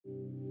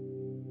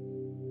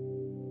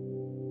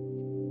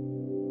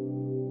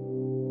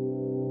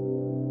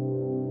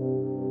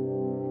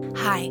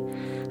Hi,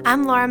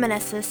 I'm Laura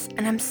Manessis,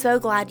 and I'm so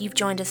glad you've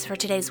joined us for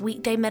today's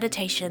weekday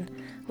meditation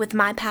with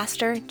my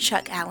pastor,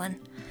 Chuck Allen.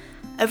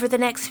 Over the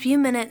next few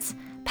minutes,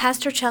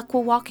 Pastor Chuck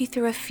will walk you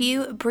through a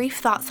few brief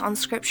thoughts on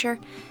Scripture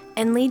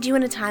and lead you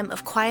in a time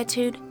of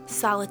quietude,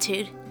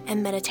 solitude,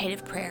 and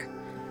meditative prayer.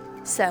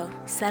 So,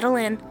 settle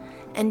in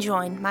and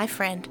join my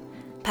friend,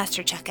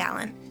 Pastor Chuck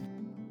Allen.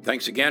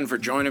 Thanks again for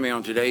joining me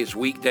on today's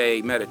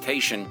weekday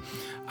meditation.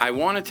 I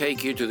want to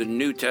take you to the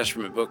New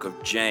Testament book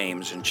of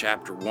James in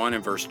chapter 1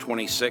 and verse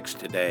 26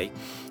 today.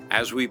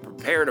 As we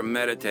prepare to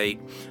meditate,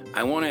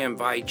 I want to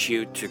invite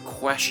you to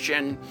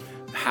question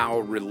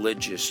how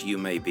religious you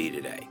may be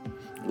today.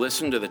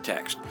 Listen to the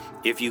text.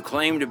 If you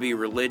claim to be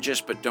religious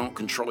but don't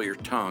control your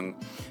tongue,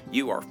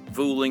 you are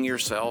fooling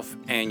yourself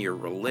and your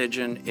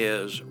religion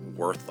is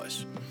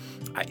worthless.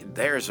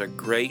 There's a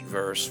great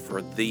verse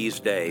for these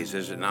days,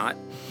 is it not?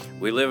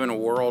 We live in a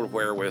world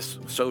where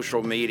with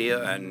social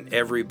media and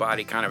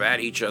everybody kind of at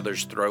each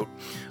other's throat,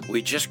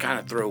 we just kind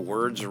of throw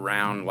words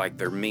around like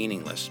they're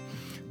meaningless.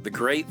 The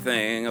great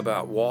thing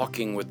about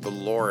walking with the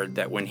Lord,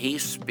 that when He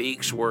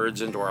speaks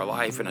words into our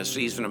life in a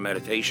season of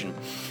meditation,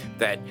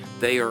 that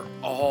they are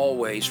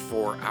always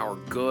for our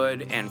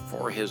good and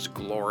for His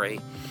glory.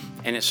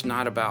 And it's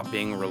not about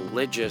being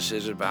religious,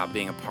 it's about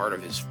being a part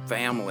of His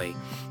family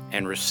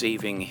and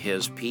receiving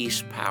His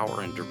peace,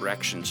 power, and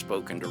direction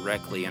spoken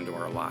directly into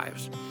our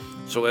lives.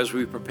 So as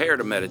we prepare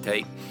to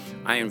meditate,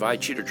 I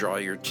invite you to draw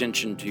your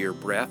attention to your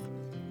breath.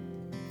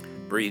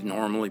 Breathe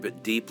normally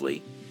but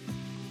deeply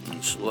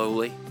and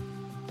slowly.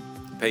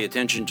 Pay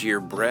attention to your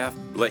breath.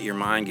 Let your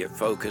mind get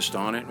focused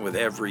on it. With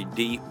every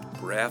deep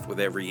breath, with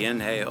every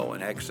inhale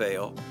and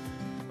exhale,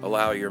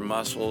 allow your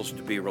muscles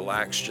to be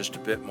relaxed just a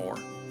bit more.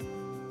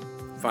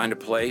 Find a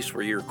place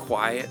where you're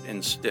quiet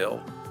and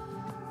still.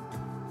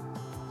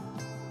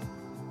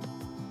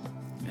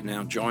 And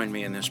now join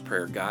me in this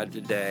prayer. God,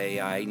 today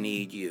I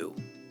need you.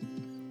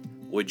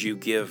 Would you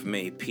give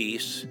me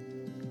peace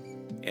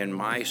in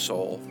my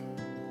soul?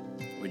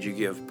 Would you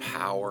give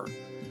power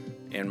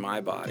in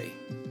my body?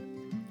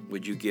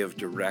 Would you give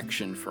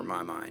direction for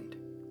my mind?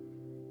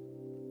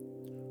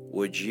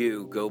 Would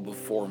you go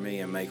before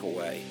me and make a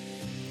way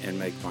and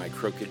make my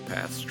crooked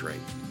path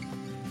straight?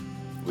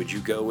 Would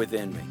you go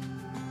within me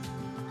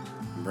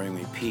and bring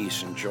me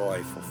peace and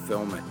joy,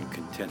 fulfillment and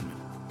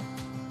contentment?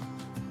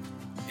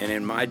 And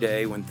in my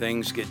day, when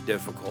things get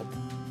difficult,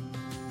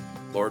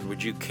 Lord,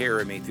 would you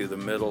carry me through the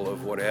middle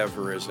of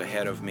whatever is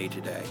ahead of me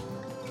today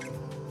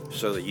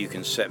so that you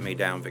can set me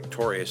down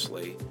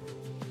victoriously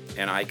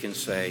and I can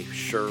say,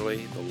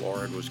 surely the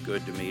Lord was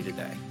good to me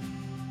today.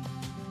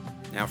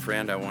 Now,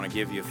 friend, I want to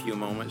give you a few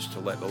moments to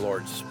let the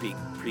Lord speak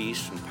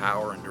peace and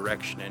power and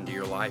direction into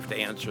your life to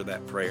answer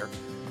that prayer.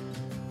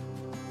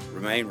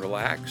 Remain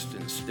relaxed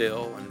and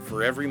still, and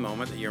for every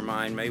moment that your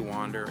mind may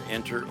wander,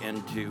 enter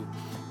into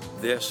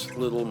this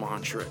little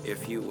mantra,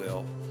 if you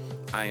will.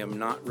 I am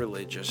not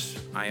religious,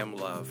 I am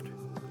loved.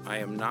 I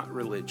am not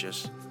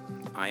religious,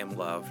 I am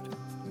loved.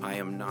 I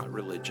am not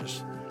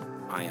religious,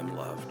 I am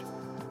loved.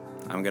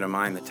 I'm going to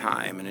mind the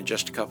time, and in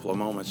just a couple of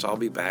moments, I'll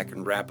be back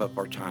and wrap up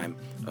our time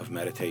of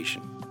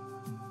meditation.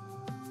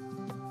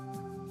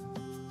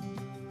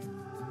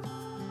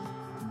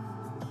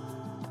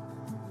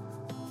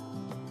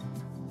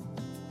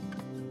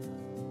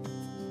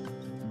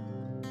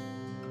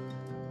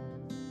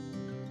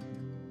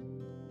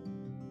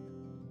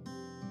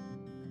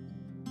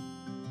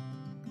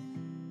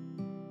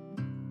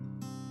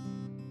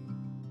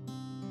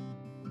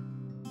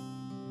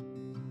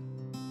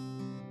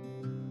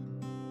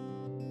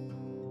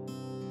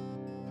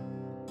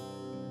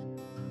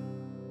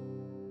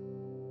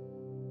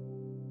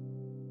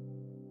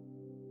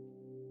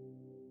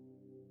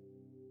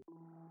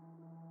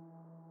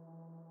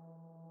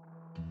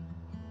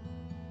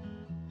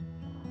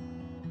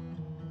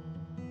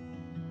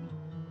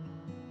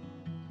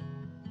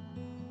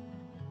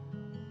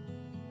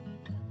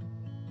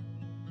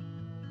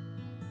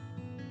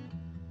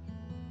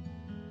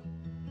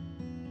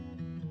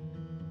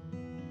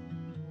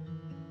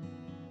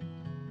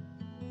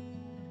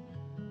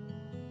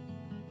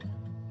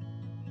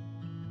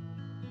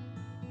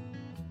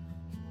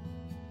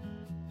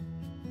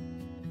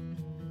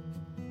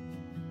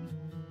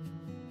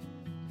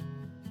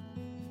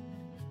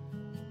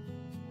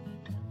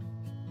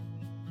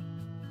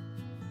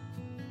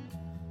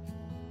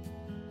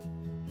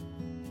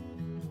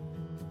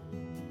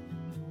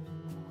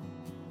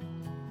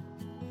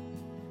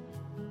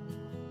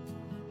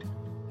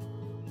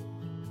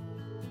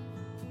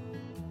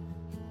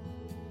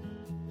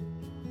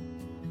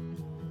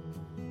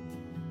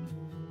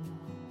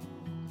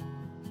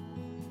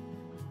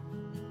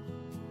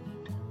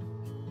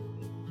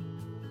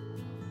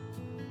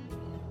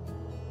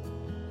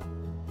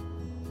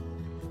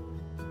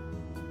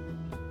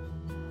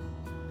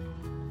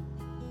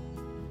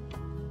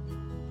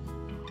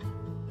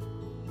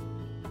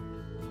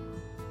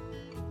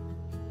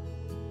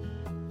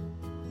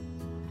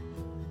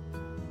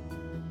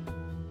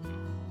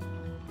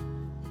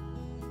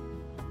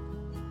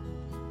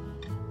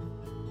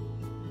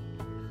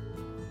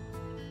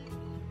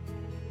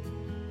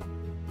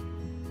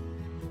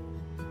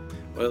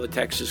 Well, the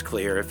text is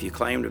clear. If you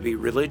claim to be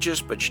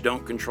religious but you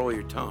don't control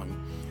your tongue,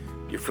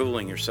 you're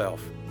fooling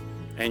yourself,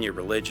 and your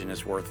religion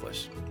is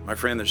worthless. My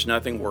friend, there's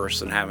nothing worse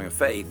than having a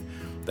faith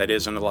that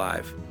isn't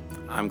alive.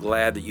 I'm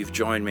glad that you've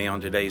joined me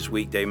on today's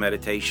weekday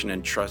meditation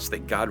and trust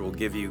that God will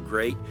give you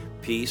great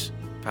peace,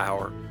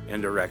 power, and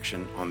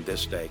direction on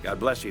this day. God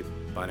bless you.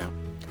 Bye now.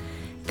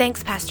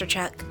 Thanks, Pastor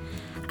Chuck.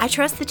 I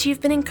trust that you've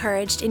been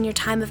encouraged in your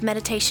time of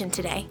meditation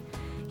today.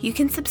 You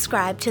can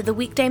subscribe to the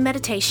Weekday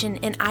Meditation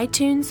in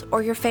iTunes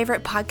or your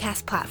favorite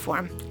podcast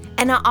platform.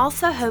 And I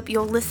also hope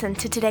you'll listen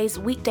to today's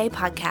weekday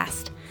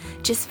podcast.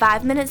 Just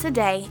 5 minutes a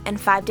day and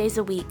 5 days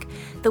a week,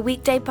 the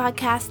weekday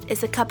podcast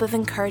is a cup of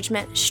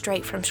encouragement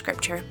straight from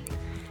Scripture.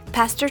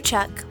 Pastor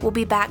Chuck will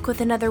be back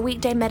with another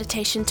weekday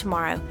meditation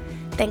tomorrow.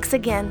 Thanks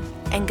again,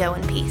 and go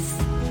in peace.